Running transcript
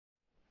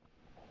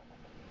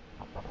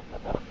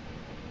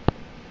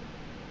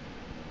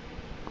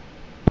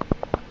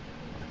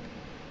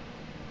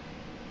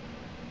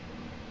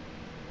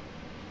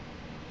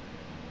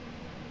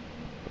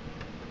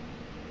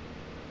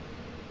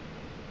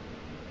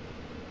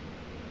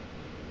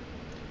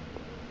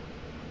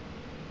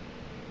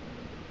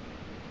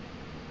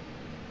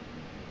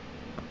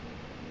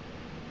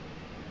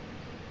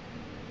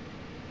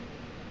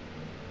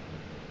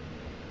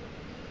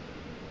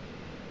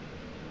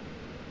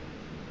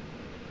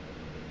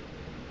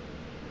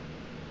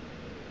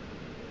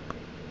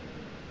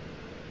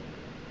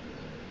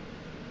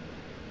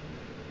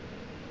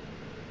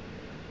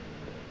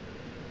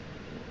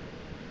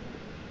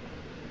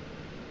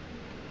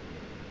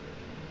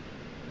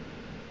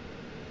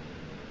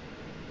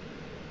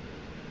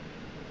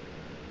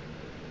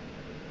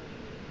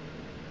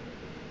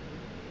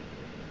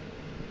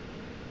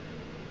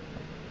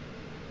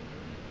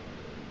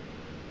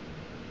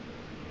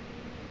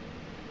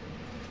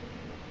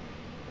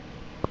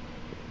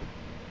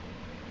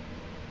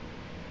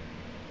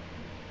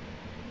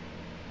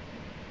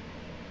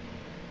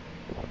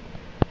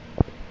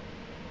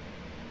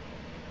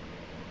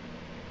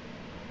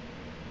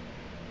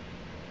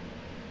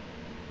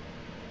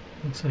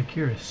Looks like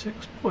you're a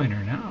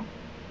 6-pointer now.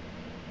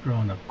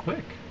 Growing up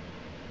quick.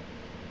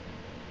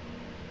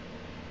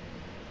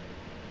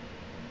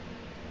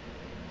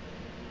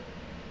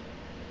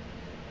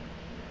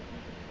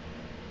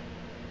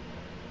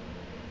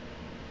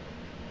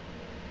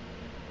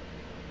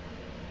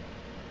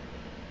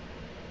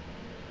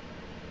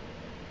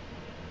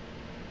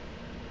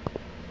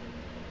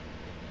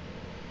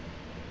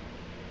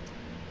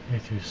 I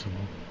threw some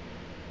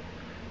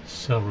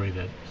celery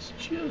that's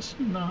just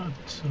not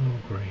so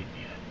great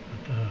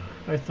yet,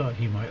 but I thought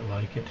he might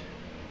like it.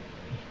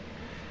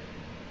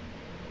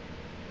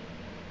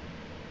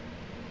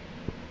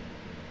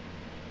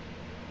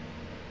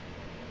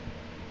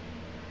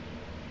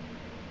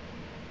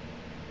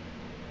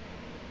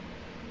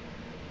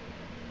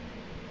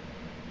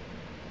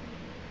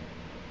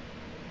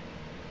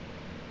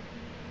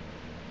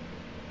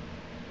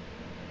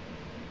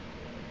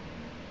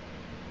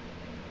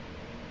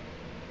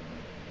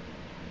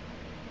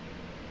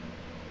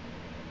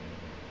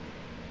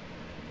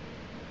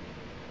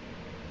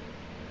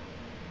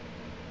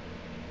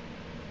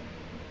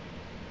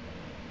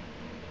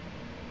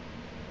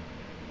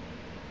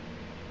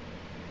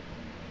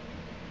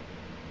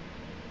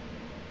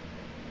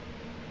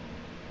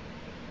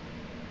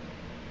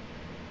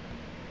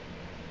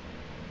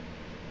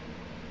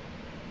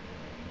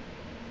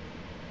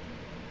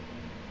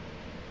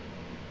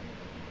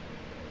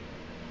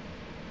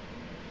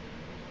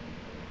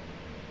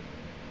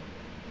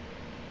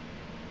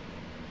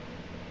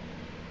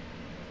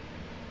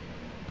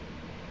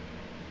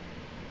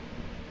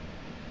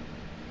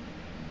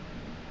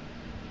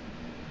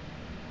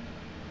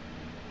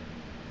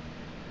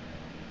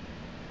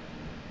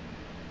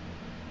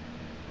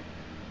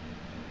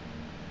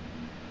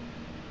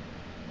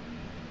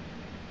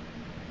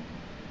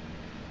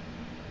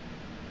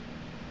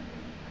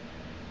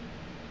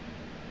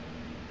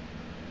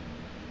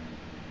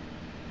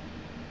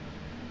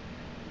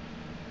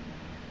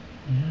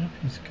 Yep,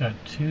 he's got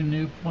 2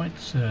 new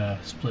points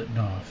splitting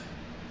off.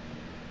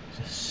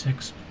 He's a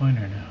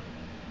 6-pointer now.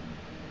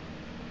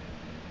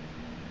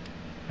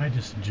 I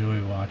just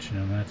enjoy watching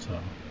him, that's all.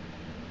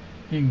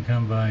 He can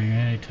come by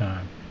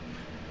anytime.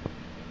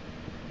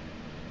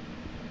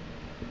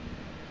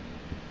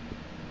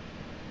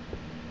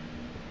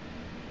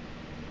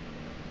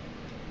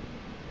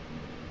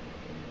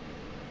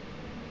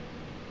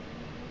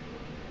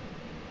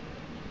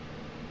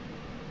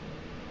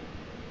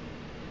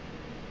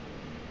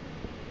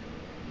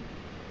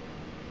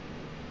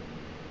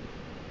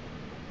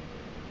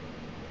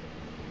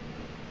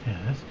 Yeah,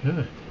 that's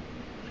good.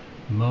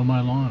 Mow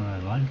my lawn, I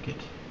like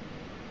it.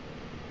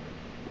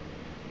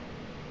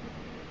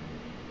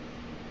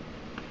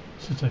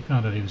 Since I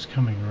found out he was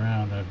coming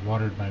around, I've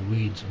watered my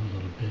weeds a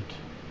little bit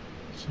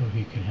so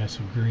he can have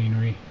some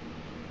greenery.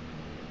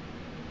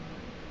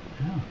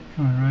 Yeah,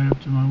 coming right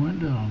up to my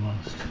window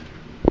almost.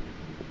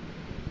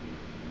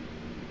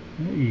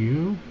 Hey,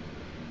 you.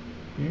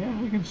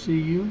 Yeah, I can see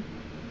you.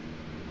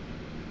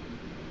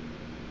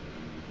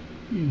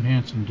 You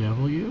handsome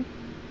devil, you.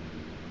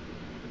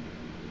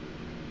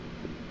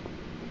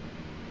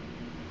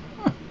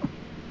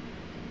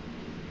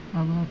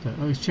 How about that?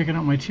 Oh, he's checking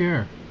out my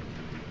chair.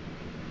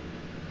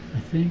 I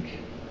think.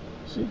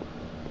 See?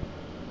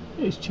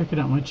 Yeah, he's checking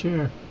out my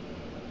chair.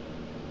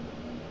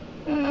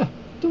 Ah,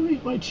 don't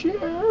eat my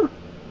chair.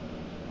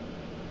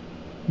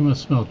 You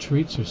must smell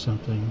treats or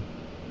something.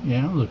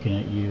 Yeah, I'm looking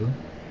at you.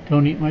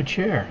 Don't eat my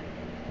chair.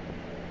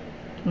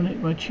 Don't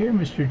eat my chair,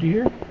 Mr.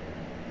 Deer.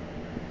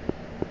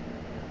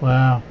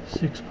 Wow,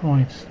 6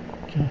 points.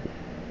 Okay.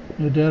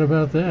 No doubt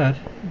about that.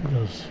 Look at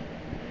those.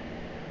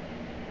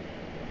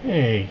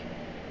 Hey,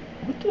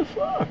 what the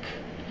fuck?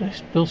 Did I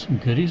spill some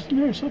goodies in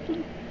there or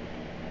something?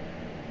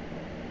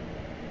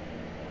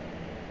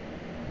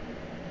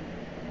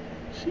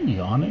 Is he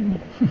yawning?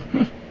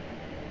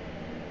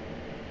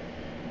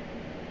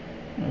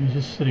 I was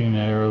just sitting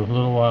there a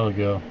little while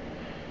ago.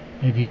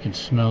 Maybe he can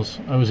smell.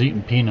 I was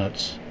eating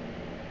peanuts.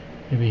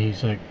 Maybe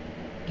he's like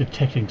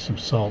detecting some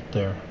salt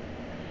there.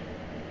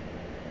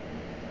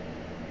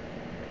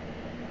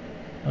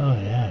 Oh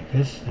yeah,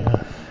 good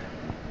stuff.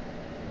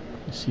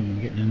 Let's see if we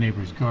can get in the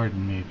neighbor's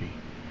garden maybe.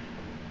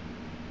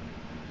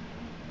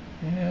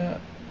 Yeah.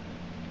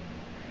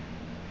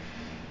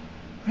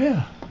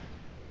 Yeah.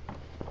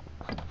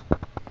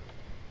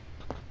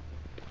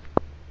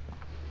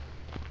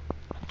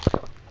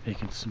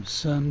 Making some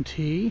sun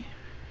tea.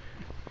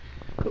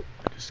 Oh,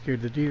 I just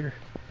scared the deer.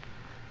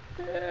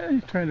 Yeah,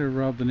 he's trying to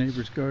rob the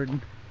neighbor's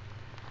garden.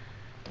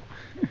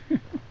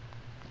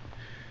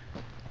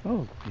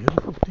 Oh,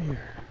 beautiful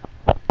deer.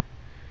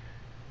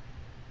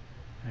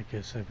 I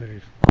guess I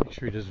better make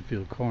sure he doesn't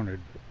feel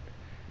cornered.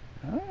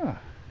 Ah.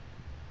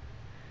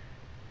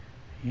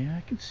 Yeah,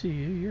 I can see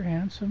you. You're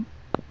handsome.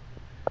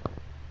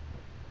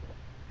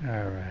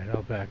 Alright,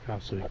 I'll back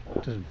off so he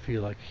doesn't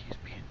feel like he's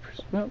being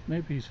pursued. Well,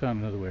 maybe he's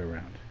found another way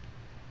around.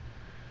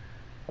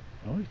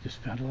 Oh, he just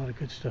found a lot of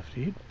good stuff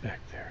to eat back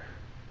there.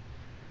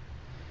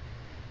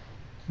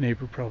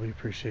 Neighbor probably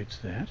appreciates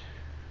that.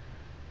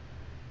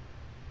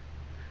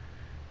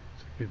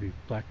 It's Maybe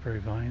blackberry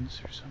vines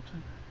or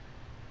something.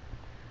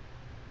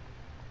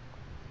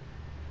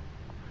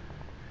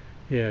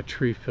 Yeah, a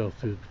tree fell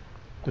through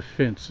the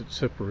fence that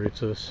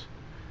separates us.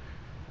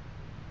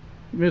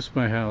 Missed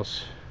my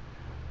house.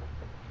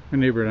 My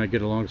neighbor and I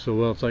get along so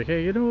well. It's like,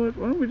 hey, you know what?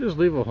 Why don't we just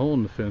leave a hole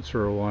in the fence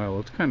for a while?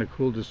 It's kind of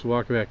cool just to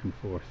walk back and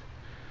forth.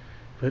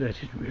 But I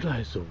didn't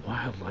realize the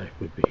wildlife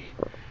would be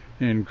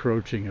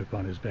encroaching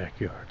upon his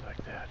backyard like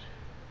that.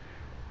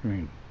 I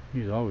mean,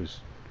 he's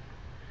always...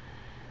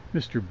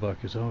 Mr.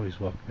 Buck is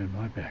always welcome in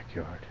my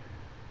backyard.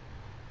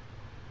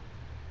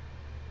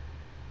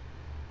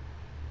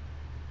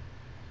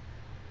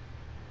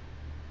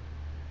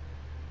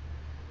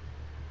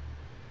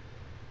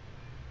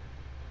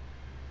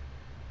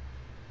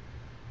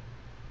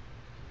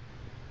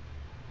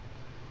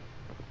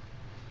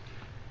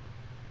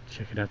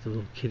 Checking out the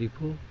little kiddie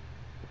pool.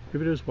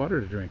 Maybe there's water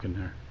to drink in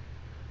there.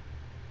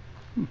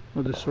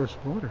 Another source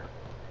of water.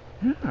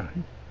 Yeah, I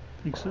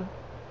think so.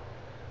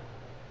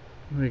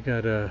 We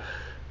got a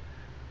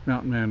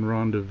Mountain Man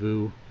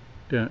Rendezvous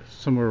down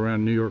somewhere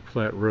around New York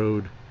Flat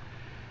Road.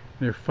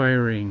 They're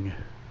firing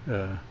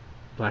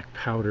black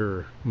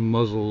powder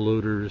muzzle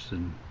loaders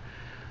and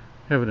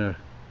having a,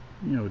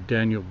 you know,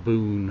 Daniel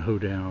Boone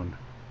hoedown.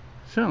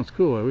 Sounds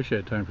cool. I wish I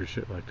had time for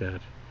shit like that.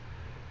 Of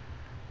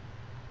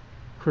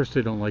course,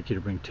 they don't like you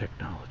to bring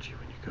technology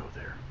when you go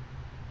there.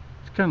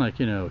 It's kind of like,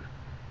 you know,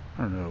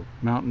 I don't know,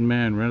 Mountain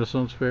Man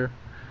Renaissance Fair.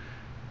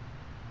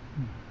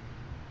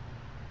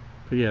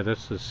 But yeah,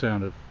 that's the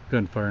sound of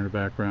gunfire in the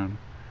background.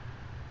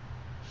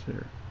 It's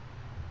there.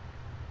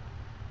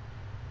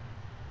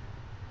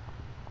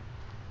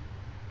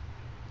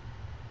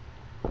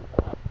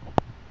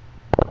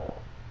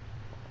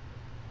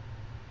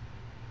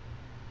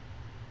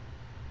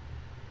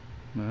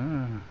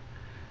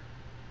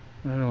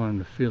 I don't want him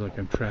to feel like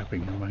I'm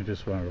trapping him. I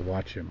just wanted to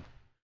watch him.